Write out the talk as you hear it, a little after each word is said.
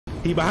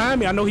He behind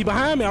me. I know he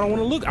behind me. I don't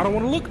want to look. I don't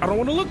want to look. I don't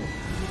want to look.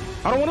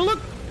 I don't want to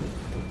look.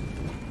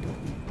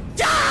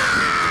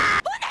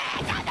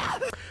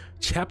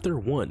 Chapter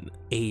 1,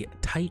 a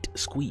tight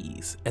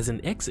squeeze. As an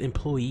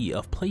ex-employee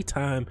of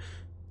Playtime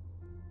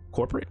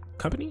corporate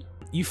company,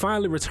 you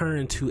finally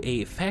return to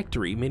a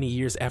factory many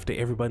years after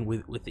everyone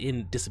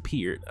within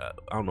disappeared. I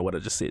don't know what I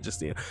just said just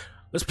then.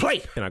 Let's play.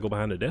 Can I go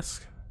behind the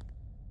desk?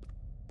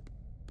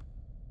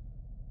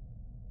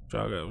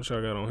 What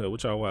y'all got on here?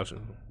 What y'all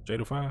watching?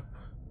 Jada 5?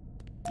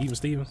 Even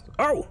Stevens?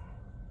 Oh!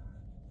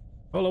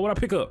 Hold on, what I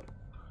pick up?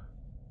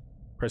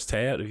 Press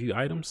tab to view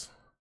items.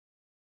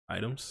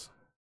 Items.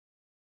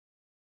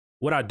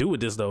 What I do with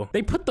this though?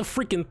 They put the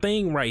freaking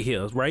thing right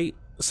here, right?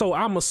 So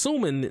I'm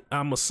assuming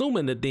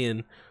that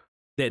then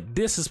that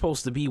this is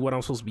supposed to be what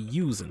I'm supposed to be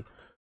using.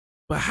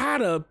 But how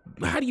do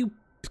you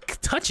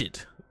touch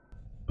it?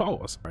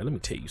 Pause. All right, let me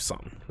tell you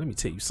something.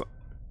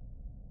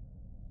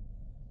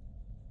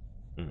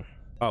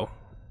 Oh,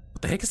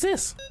 what the heck is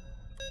this?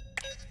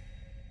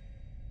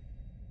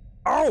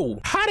 Oh,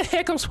 how the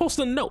heck I'm supposed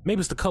to know? Maybe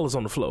it's the colors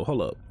on the floor.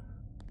 Hold up.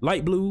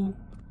 Light blue,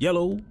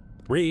 yellow,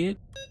 red.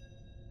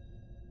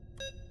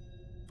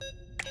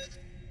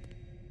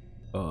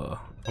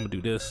 I'm gonna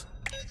do this.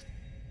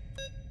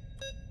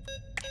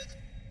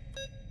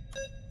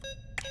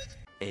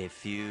 A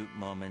few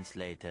moments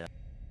later.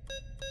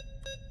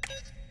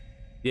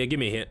 Yeah, give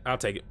me a hint. I'll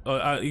take it.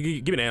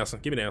 Give me an answer.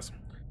 Give me an answer.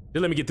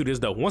 Just let me get through this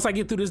though. Once I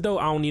get through this though,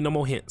 I don't need no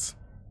more hints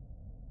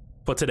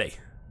for today.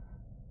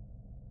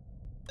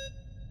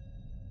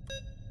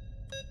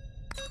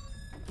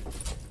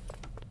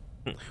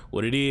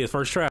 What it is,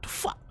 first try.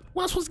 Fuck,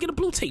 where am I supposed to get a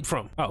blue tape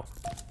from? Oh,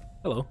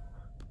 hello.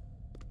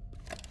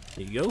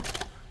 Here you go.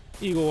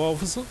 Here you go,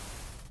 officer.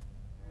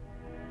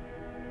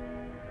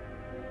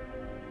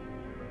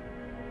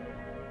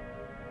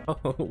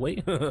 Oh,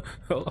 wait.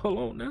 Hold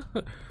on now.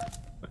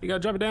 You gotta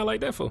drop it down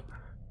like that for?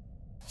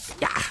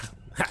 Yeah,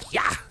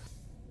 yeah.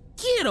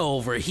 Get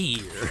over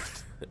here.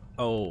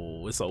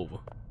 Oh, it's over.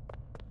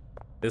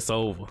 It's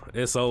over.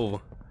 It's over.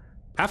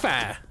 High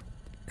five.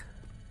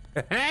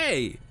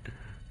 Hey.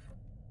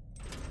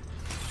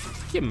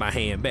 Give me my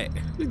hand back.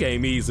 This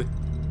game easy.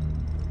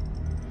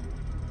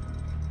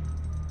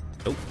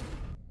 Nope.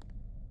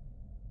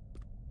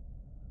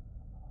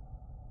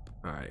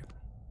 All right.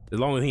 As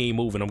long as he ain't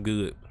moving, I'm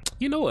good.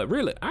 You know what?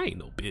 Really, I ain't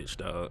no bitch,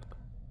 dog.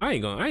 I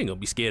ain't gonna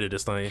be scared of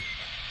this thing.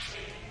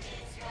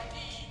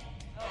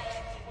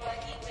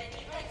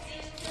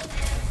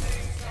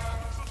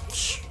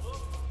 Shh.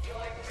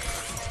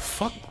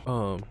 Fuck.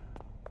 All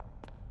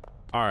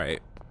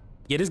right.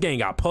 Yeah, this game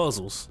got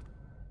puzzles.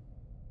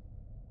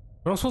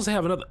 But I'm supposed to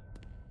have another.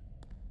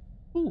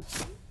 Ooh.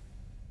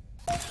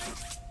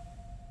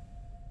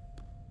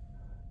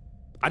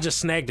 I just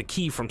snagged the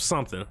key from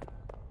something.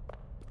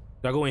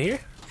 Do I go in here?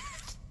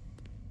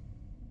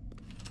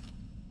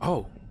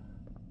 Oh.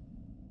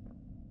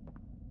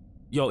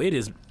 Yo, it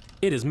is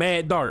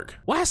mad dark.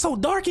 Why it's so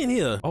dark in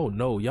here? Oh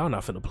no, y'all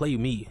not finna play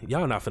me.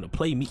 Y'all not finna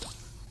play me.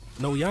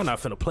 No, y'all not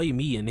finna play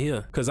me in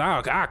here. Cause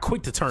I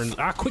quick to turn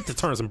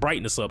some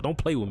brightness up. Don't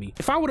play with me.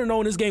 If I would have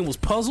known this game was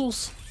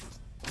puzzles.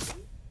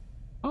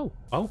 Oh,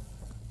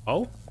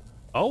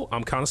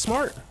 I'm kinda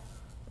smart.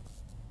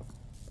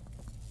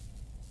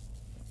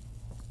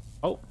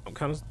 Oh, I'm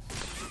kinda.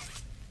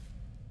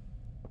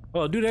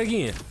 Oh, do that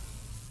again.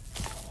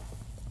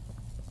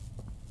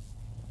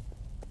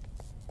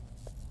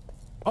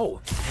 Oh,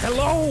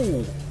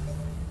 hello.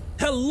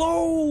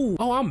 Hello.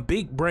 Oh, I'm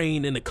big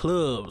brain in the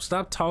club.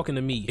 Stop talking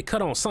to me. It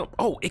cut on something.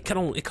 Oh, it cut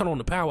on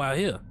the power out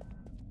here.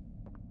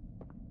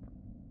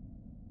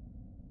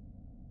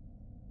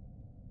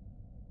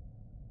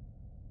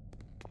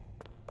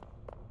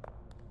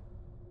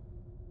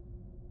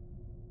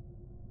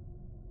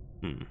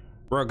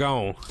 Bro,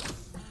 gone.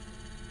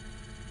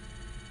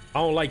 I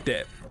don't like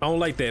that. I don't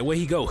like that. Where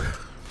he go?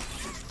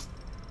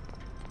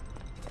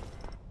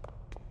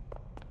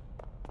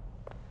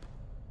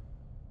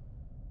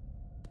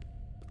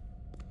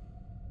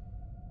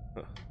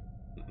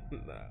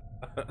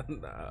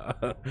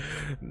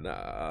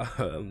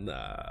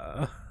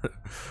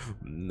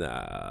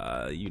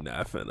 Nah, you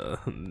not finna,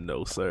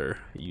 no sir,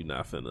 you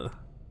not finna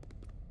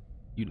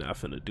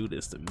do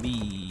this to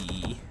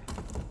me.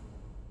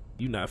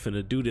 You not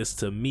finna do this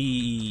to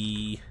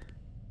me.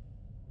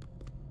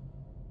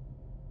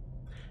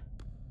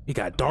 It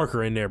got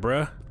darker in there,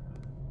 bruh.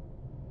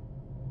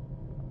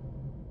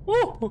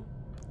 Woo!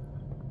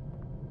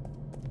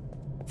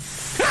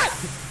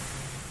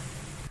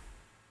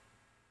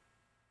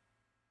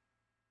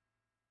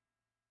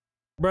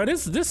 Bro,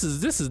 this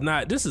is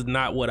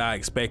not what I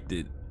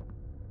expected.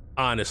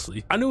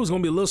 Honestly, I knew it was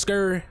gonna be a little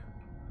scary,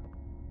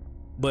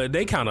 but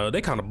they kind of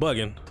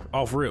bugging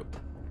off rip.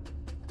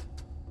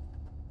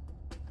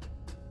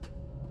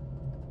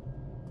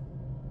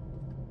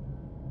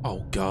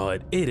 Oh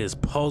God, it is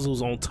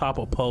puzzles on top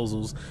of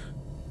puzzles.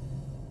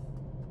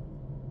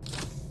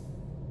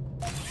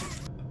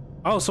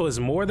 Oh, so it's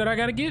more that I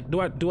gotta get?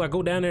 Do I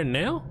go down there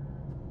now?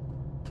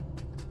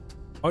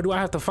 Or do I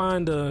have to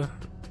find a...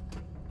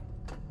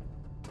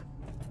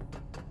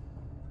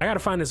 I gotta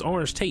find this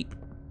orange tape.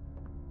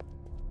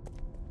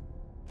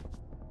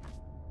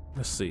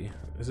 Let's see.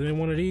 Is it in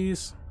one of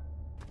these?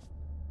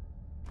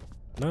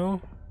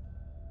 No?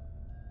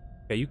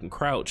 Yeah, you can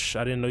crouch.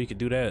 I didn't know you could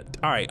do that.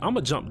 All right, I'm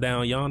gonna jump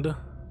down yonder.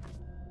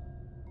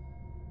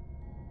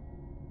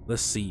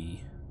 Let's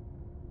see.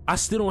 I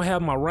still don't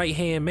have my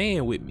right-hand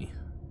man with me.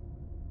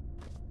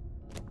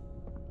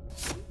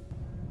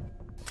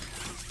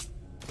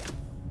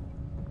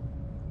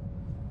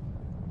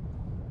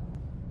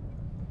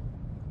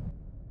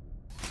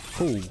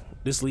 Cool.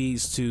 This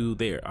leads to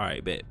there. All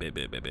right, bet.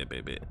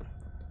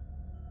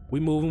 We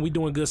moving. We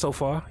doing good so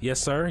far. Yes,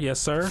 sir. Yes,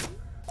 sir.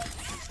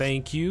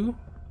 Thank you.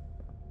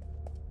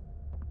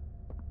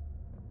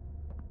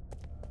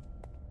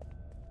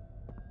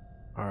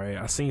 All right,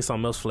 I seen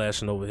something else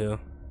flashing over here.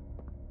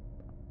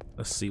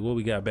 Let's see what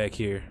we got back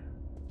here.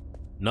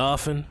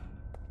 Nothing.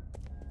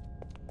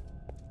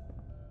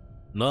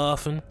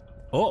 Nothing.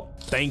 Oh,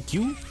 thank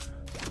you.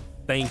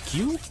 Thank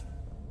you.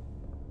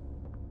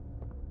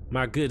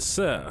 My good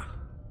sir.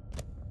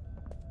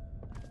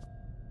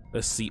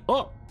 Let's see.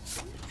 Oh,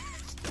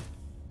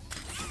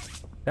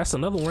 that's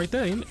another one right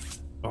there, ain't it?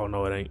 Oh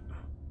no, it ain't.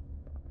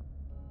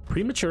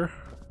 Premature.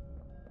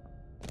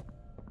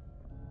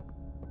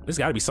 There's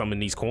gotta be something in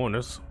these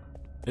corners.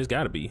 There's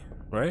gotta be,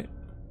 right?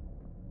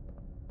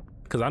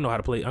 Cause I know how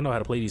to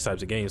play these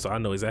types of games, so I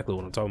know exactly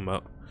what I'm talking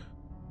about.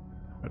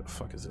 Where the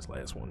fuck is this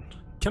last one?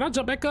 Can I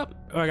jump back up?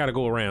 Oh, I gotta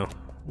go around.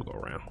 We'll go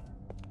around.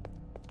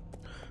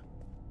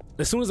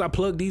 As soon as I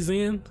plug these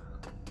in,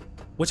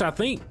 which I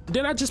think,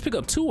 did I just pick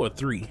up 2 or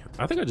 3?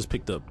 I think I just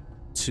picked up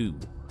 2.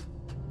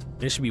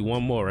 There should be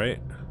one more, right?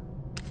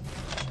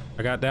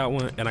 I got that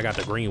one and I got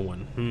the green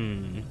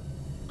one.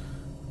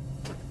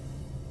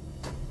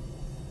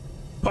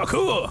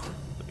 Parkour!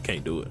 I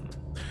can't do it.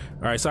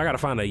 All right, so I gotta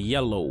find a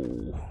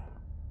yellow.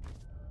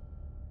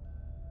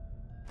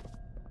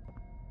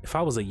 If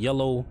I was a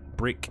yellow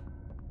brick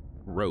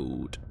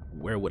road,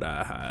 where would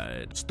I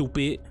hide?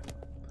 Stupid.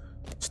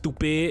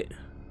 Stupid.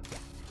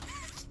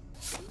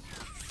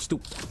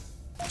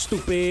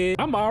 Stupid.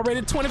 I'm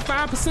already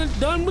 25%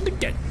 done with the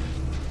game.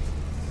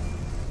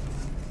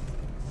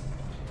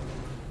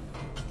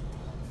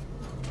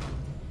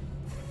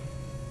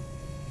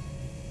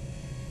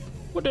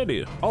 What that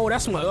is? Oh,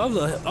 that's my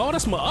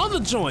other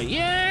joint.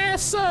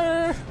 Yes,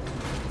 sir.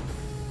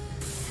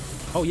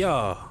 Oh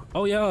yeah.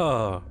 Oh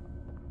yeah.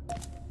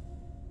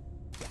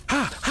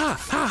 Ha ha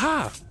ha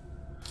ha.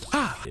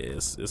 Ha. Yeah,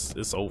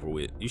 it's over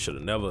with. You should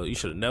have never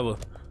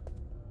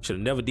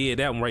did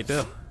that one right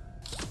there.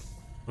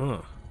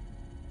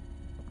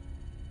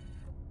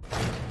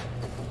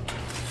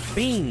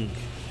 Bing.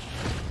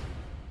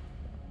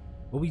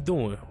 What we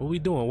doing? What we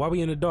doing? Why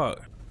we in the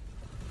dark?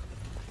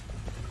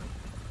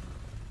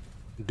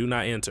 Do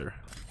not enter.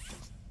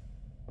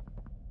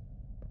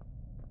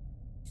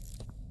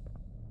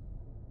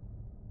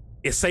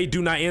 It say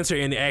do not enter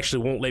and it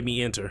actually won't let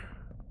me enter.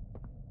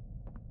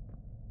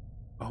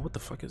 Oh, what the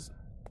fuck is it?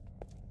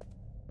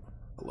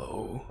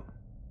 Hello?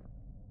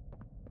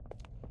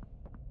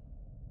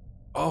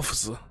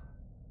 Officer.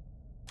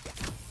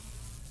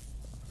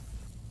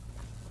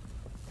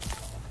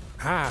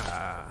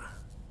 Ha.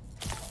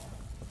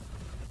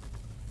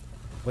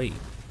 Wait,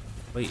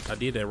 I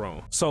did that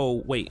wrong.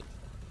 So, wait.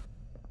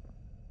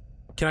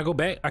 Can I go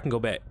back? I can go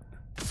back.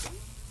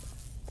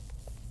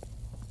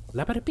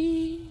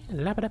 La-ba-da-bee,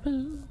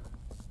 la-ba-da-boo.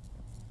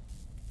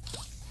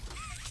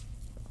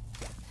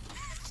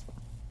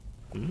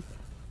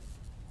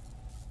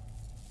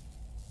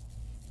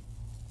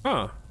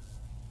 Huh.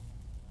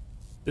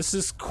 This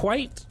is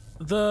quite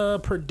the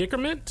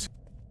predicament.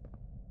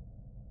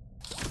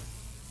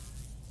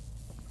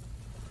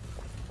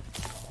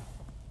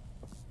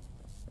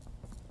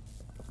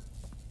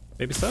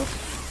 Maybe so.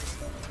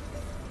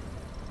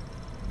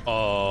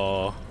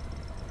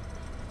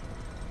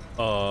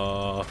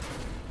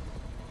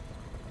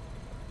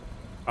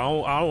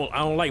 I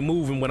don't like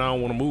moving when I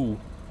don't want to move.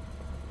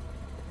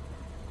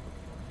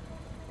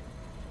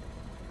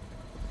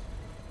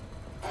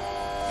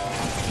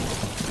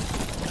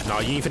 Nah,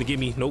 you ain't finna get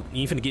me. Nope,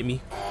 you ain't finna get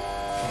me.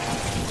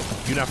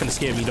 You're not finna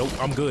scare me. Nope,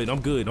 I'm good.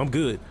 I'm good. I'm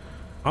good.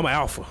 I'm an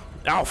alpha.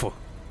 Alpha.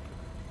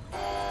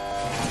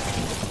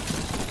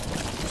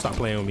 Stop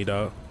playing with me,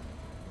 dog.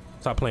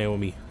 Stop playing with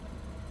me.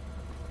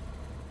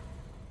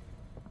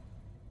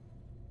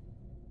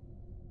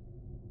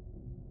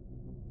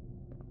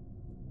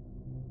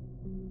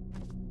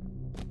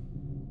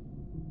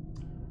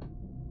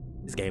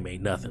 This game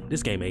ain't nothing.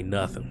 This game ain't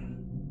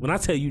nothing. When I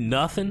tell you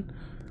nothing,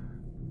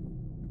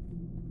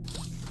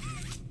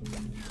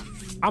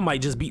 I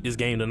might just beat this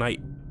game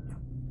tonight.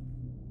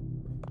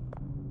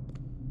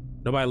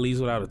 Nobody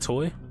leaves without a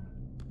toy.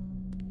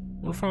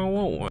 What if I don't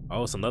want one?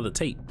 Oh, it's another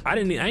tape. I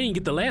didn't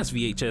get the last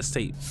VHS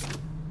tape.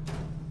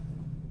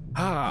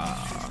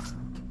 Ah,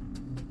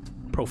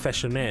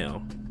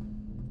 professional.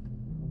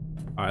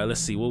 All right,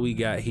 let's see what we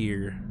got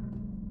here.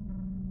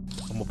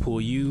 I'm gonna pull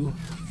you.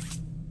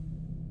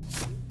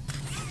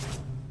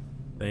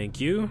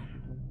 Thank you.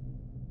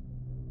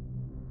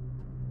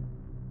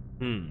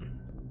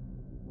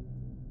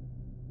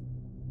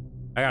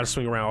 I gotta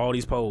swing around all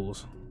these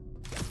poles.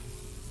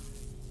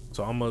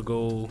 So I'm gonna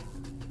go.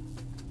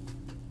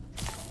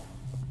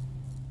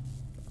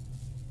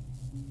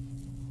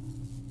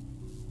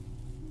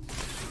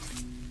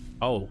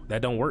 Oh,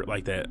 that don't work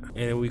like that. And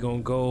then we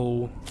gonna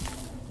go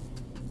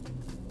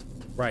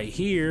right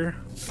here.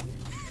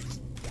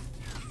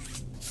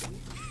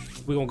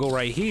 We're gonna go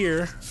right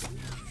here.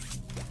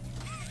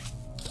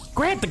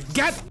 Grab the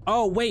god.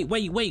 Oh, wait.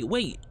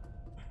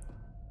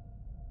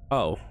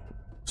 Oh,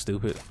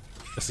 stupid.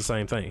 That's the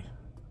same thing.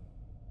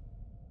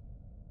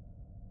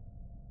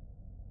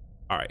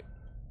 All right.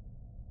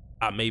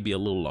 I may be a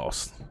little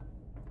lost.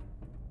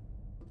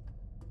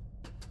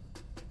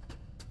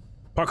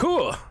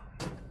 Parkour.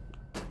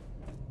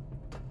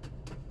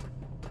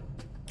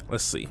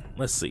 Let's see.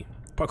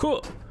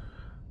 Parkour.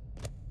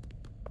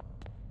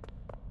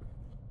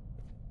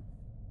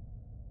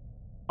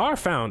 Our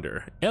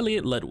founder,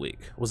 Elliot Ludwig,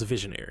 was a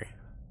visionary.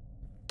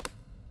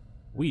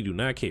 We do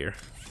not care.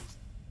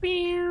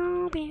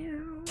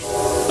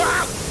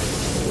 Ah!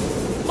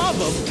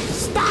 Mother,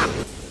 stop!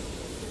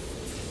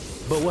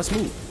 But what's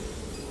move?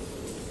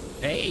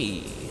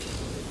 Hey.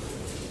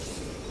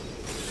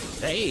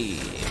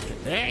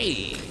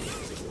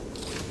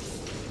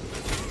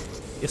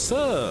 Yes,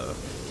 sir.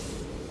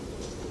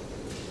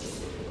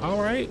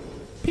 All right,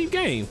 peep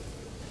game.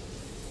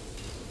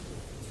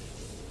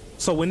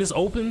 So when this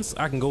opens,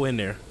 I can go in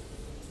there.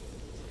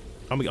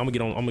 I'm gonna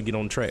get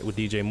on track with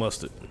DJ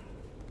Mustard.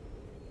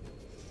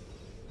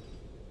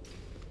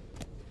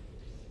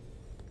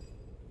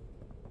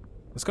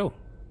 Let's go.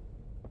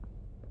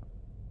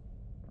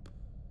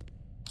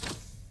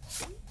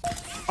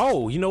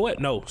 Oh, you know what?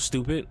 No,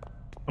 stupid.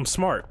 I'm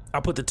smart.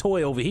 I put the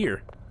toy over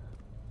here.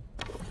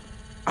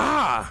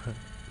 Ah!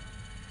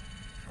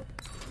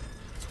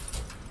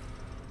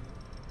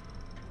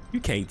 You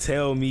can't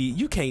tell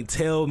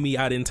me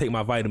I didn't take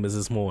my vitamins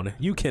this morning.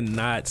 You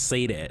cannot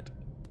say that.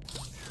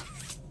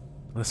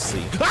 Let's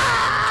see.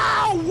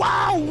 Ah!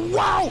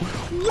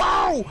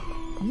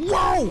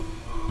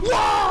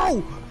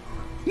 Whoa!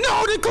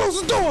 No, they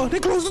closed the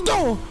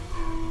door.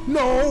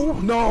 No.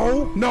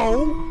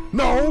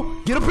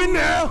 Get up in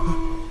there.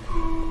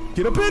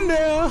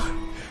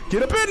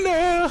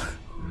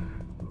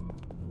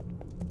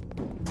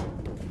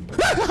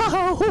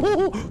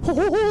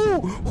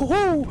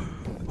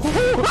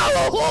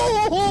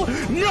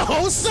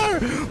 No,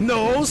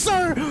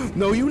 sir.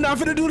 No, you not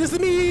finna do this to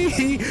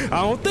me.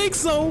 I don't think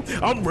so.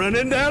 I'm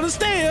running down the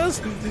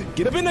stairs.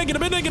 Get up in there.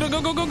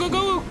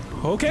 Go.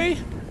 Okay.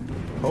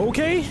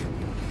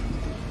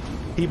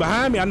 He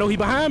behind me. I know he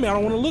behind me. I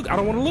don't want to look.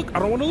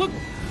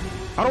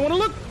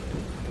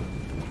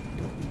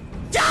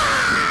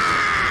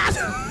 Ah!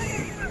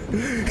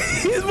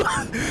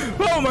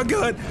 Oh my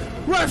God.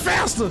 Run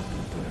faster.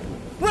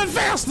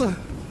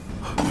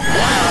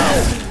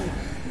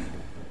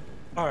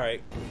 All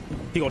right.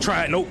 He gonna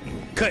try it. Nope.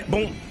 Cut.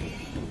 Boom.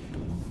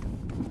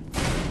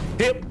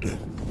 Hip.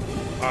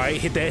 All right.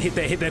 Hit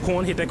that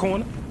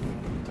corner.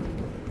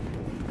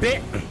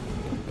 Bet.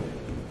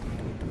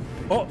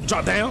 Oh,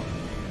 drop down.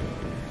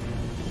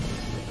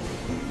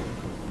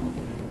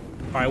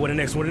 All right. What the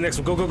next one?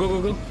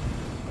 Go.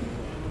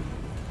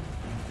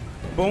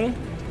 Boom.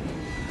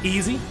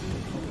 Easy.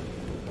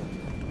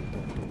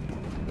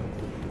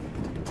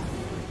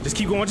 Just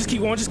keep going.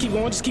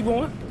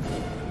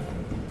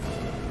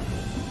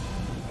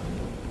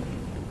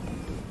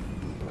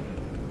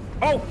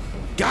 Oh,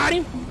 got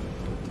him.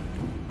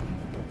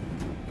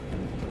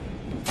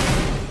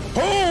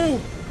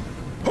 Oh.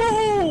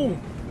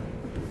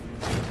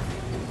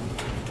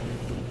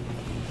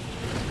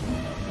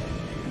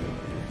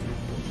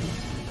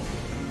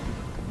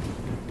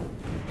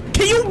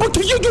 Can you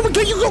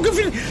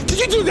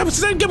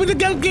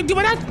do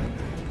that?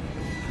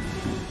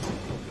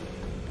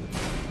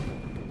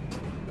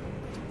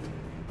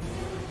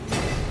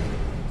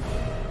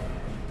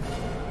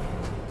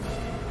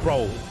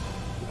 Bro,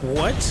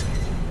 what?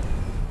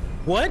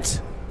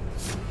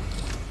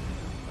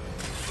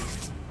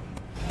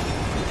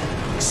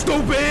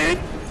 Stupid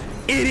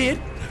idiot.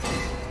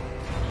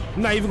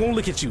 I'm not even gonna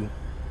look at you.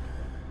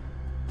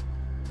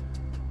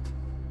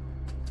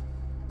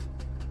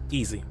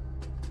 Easy.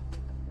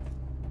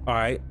 All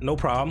right, no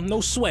problem.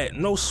 No sweat.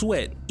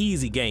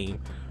 Easy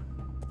game.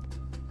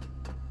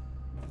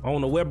 I don't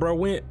know where bro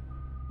went,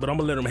 but I'm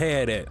gonna let him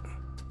have that.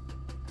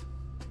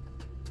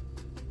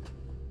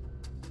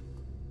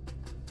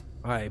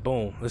 All right,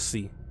 boom. Let's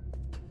see.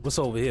 What's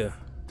over here?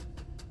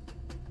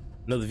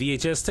 Another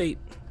VHS tape?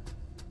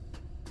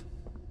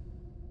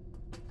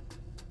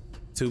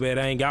 Too bad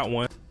I ain't got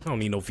one. I don't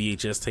need no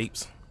VHS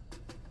tapes.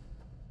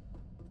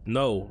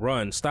 No,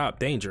 run, stop,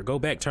 danger, go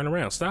back, turn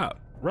around, stop,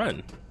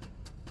 run.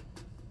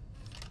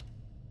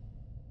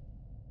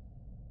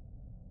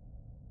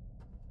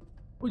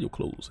 Where your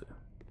clothes at?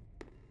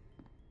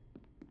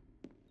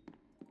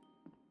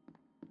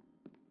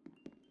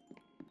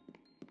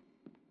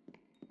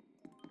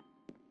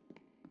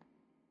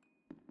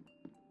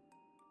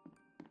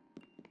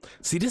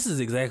 See, this is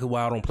exactly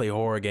why I don't play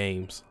horror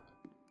games.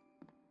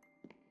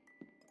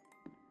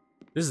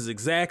 This is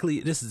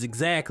exactly.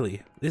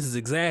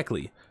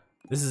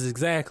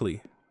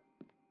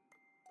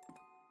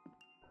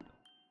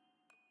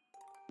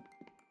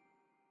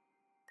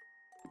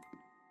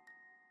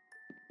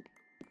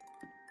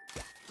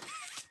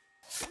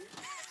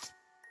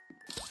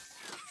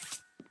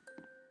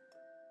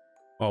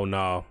 Oh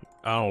no,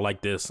 I don't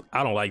like this.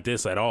 I don't like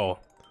this at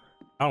all.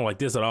 I don't like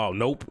this at all.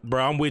 Nope,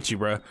 bro. I'm with you,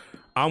 bro.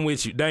 I'm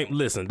with you.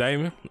 Listen,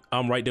 Damon.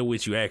 I'm right there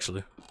with you,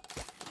 actually.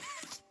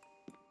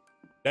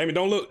 Damon,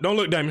 don't look. Don't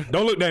look, Damon.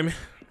 Don't look, Damon.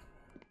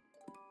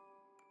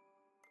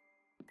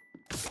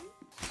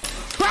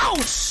 Oh!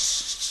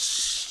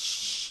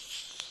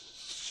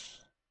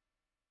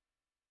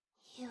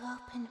 You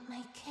opened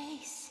my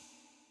case.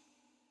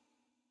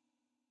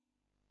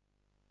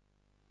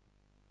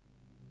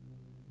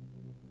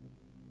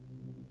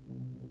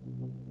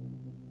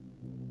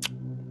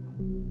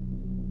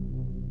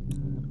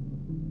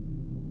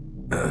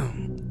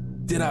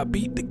 Did I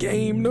beat the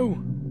game?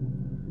 No.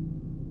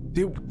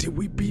 Did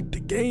we beat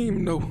the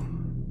game? No.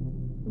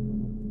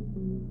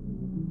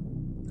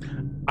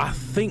 I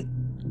think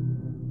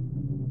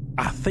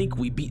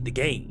we beat the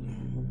game.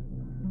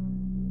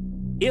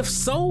 If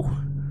so,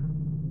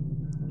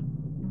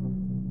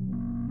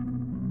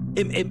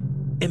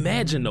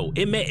 imagine though.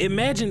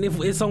 Imagine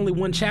if it's only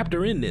one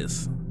chapter in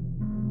this.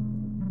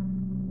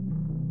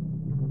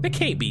 There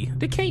can't be.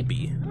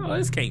 Oh,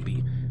 this can't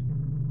be.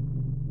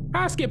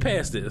 I'll skip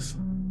past this.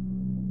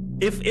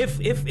 If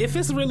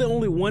it's really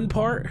only one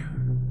part,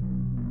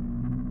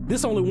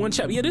 this only one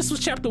chapter. Yeah, this was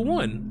chapter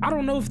 1. I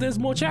don't know if there's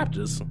more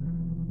chapters.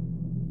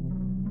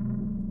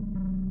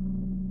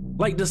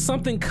 Like, does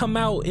something come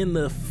out in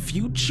the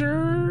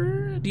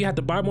future? Do you have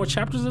to buy more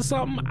chapters or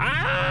something?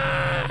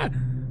 I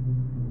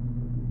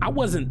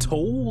wasn't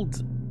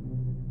told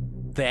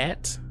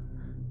that,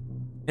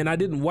 and I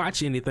didn't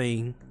watch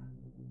anything